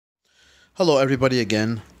Hello, everybody,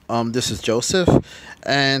 again. This is Joseph,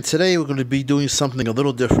 and today we're going to be doing something a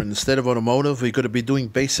little different. Instead of automotive, we're going to be doing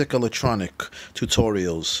basic electronic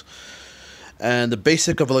tutorials. And the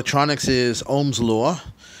basic of electronics is Ohm's law,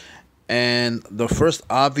 and the first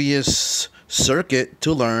obvious circuit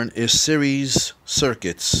to learn is series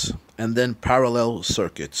circuits, and then parallel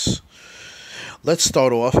circuits. Let's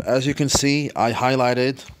start off. As you can see, I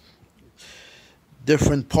highlighted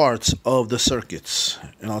different parts of the circuits,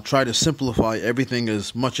 and I'll try to simplify everything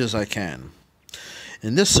as much as I can.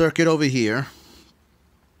 In this circuit over here,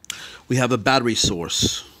 we have a battery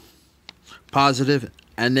source, positive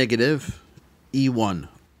and negative E1,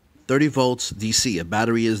 30 volts DC. A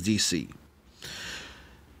battery is DC.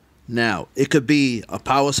 Now, it could be a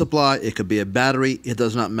power supply, it could be a battery, it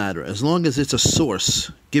does not matter, as long as it's a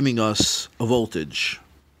source giving us a voltage.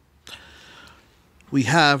 We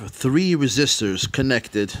have 3 resistors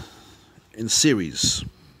connected in series.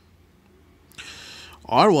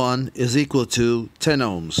 R1 is equal to 10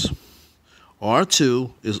 ohms.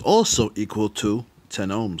 R2 is also equal to 10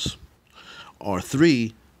 ohms.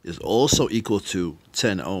 R3 is also equal to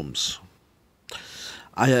 10 ohms.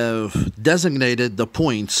 I have designated the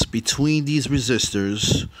points between these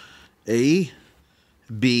resistors A,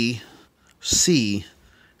 B, C,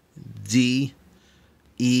 D,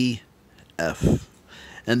 E, F.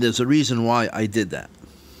 And there's a reason why I did that.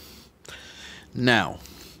 Now,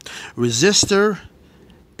 resistor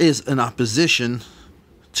is an opposition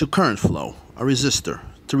to current flow, a resistor,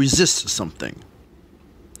 to resist something.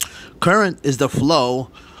 Current is the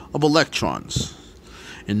flow of electrons.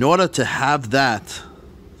 In order to have that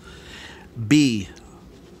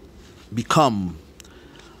become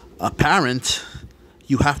apparent,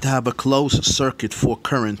 you have to have a closed circuit for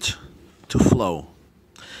current to flow.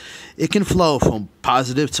 It can flow from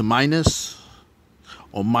positive to minus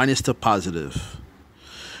or minus to positive.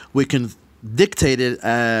 We can dictate it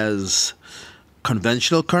as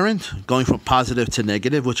conventional current, going from positive to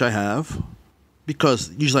negative, which I have,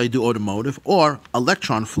 because usually I do automotive, or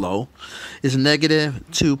electron flow is negative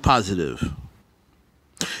to positive.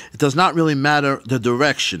 It does not really matter the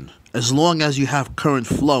direction, as long as you have current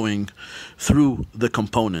flowing through the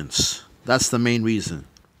components. That's the main reason.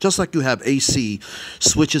 Just like you have AC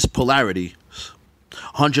switches polarity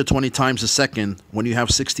 120 times a second when you have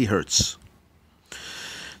 60 hertz.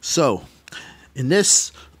 So, in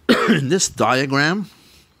this in this diagram,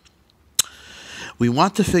 we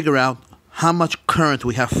want to figure out how much current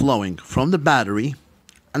we have flowing from the battery,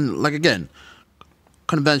 and like again,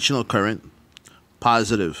 conventional current,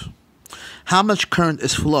 positive. How much current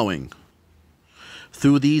is flowing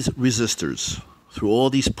through these resistors, through all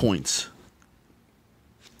these points?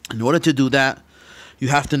 In order to do that, you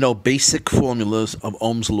have to know basic formulas of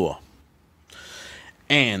Ohm's law.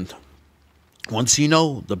 And once you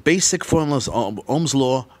know the basic formulas of Ohm's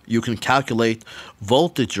law, you can calculate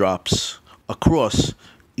voltage drops across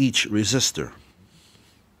each resistor.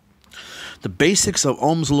 The basics of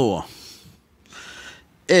Ohm's law.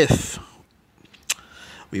 If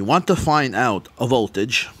we want to find out a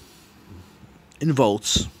voltage in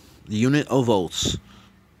volts, the unit of volts,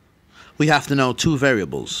 we have to know 2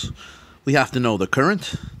 variables. We have to know the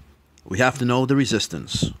current, we have to know the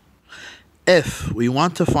resistance. If we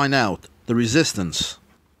want to find out the resistance,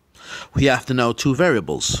 we have to know 2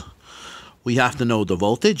 variables. We have to know the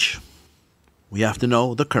voltage, we have to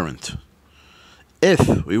know the current.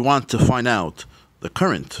 If we want to find out the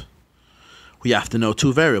current, we have to know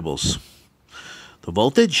 2 variables, the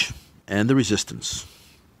voltage and the resistance.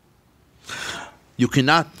 You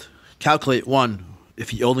cannot calculate one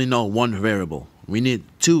if you only know 1 variable. We need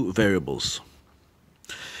 2 variables.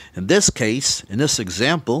 In this case, in this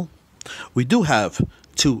example, we do have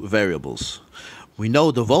 2 variables. We know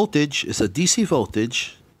the voltage is a DC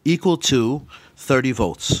voltage equal to 30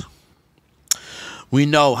 volts. We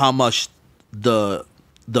know how much the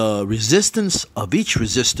resistance of each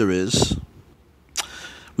resistor is.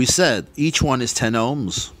 We said each one is 10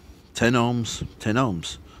 ohms, 10 ohms, 10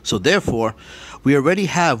 ohms. So therefore, we already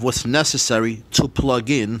have what's necessary to plug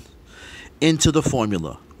into the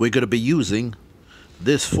formula. We're going to be using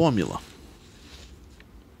this formula.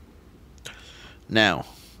 Now,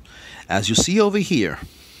 as you see over here,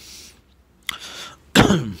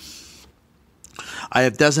 I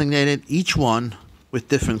have designated each one with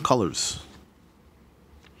different colors.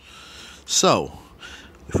 So,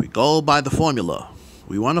 if we go by the formula,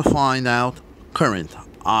 we want to find out current,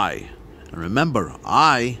 I. And remember,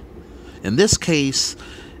 I, in this case,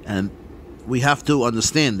 and we have to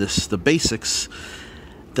understand this, the basics,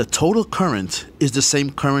 the total current is the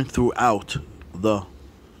same current throughout the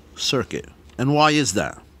circuit. And why is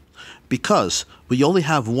that? because we only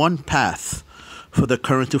have one path for the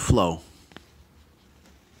current to flow.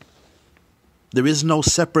 There is no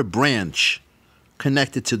separate branch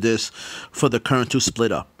connected to this for the current to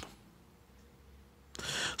split up.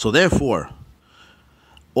 So therefore,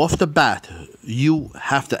 off the bat, you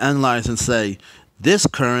have to analyze and say, this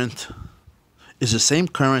current is the same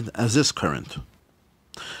current as this current.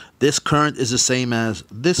 This current is the same as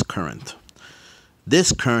this current.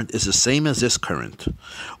 This current is the same as this current.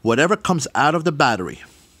 Whatever comes out of the battery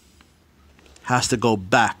has to go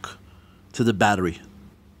back to the battery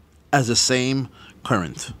as the same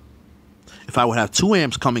current. If I would have 2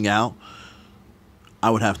 amps coming out,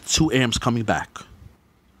 I would have 2 amps coming back,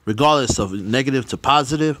 regardless of negative to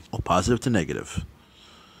positive or positive to negative.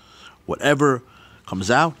 Whatever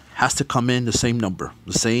comes out has to come in the same number,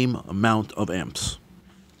 the same amount of amps.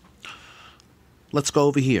 Let's go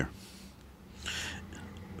over here.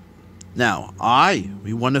 Now,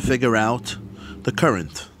 we want to figure out the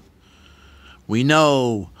current. We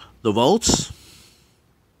know the volts,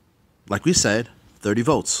 like we said, 30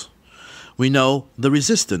 volts. We know the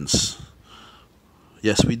resistance.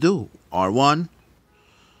 Yes, we do. R1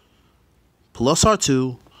 plus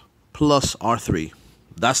R2 plus R3.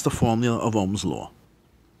 That's the formula of Ohm's law.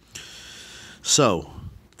 So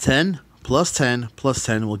 10 plus 10 plus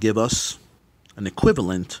 10 will give us an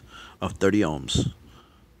equivalent of 30 ohms.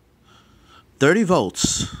 30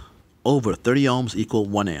 volts over 30 ohms equal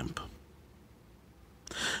 1 amp.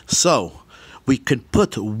 So we can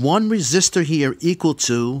put one resistor here equal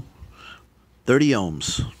to 30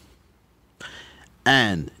 ohms,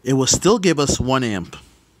 and it will still give us 1 amp.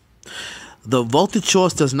 The voltage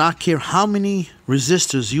source does not care how many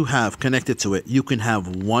resistors you have connected to it. You can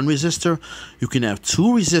have 1 resistor, you can have 2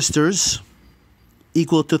 resistors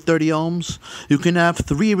equal to 30 ohms, you can have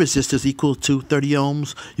 3 resistors equal to 30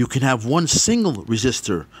 ohms, you can have 1 single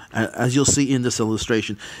resistor, as you'll see in this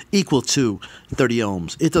illustration, equal to 30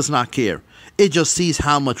 ohms. It does not care. It just sees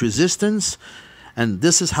how much resistance, and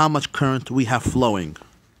this is how much current we have flowing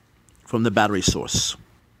from the battery source.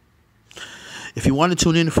 If you want to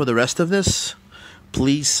tune in for the rest of this,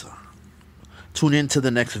 please tune in to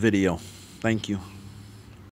the next video. Thank you.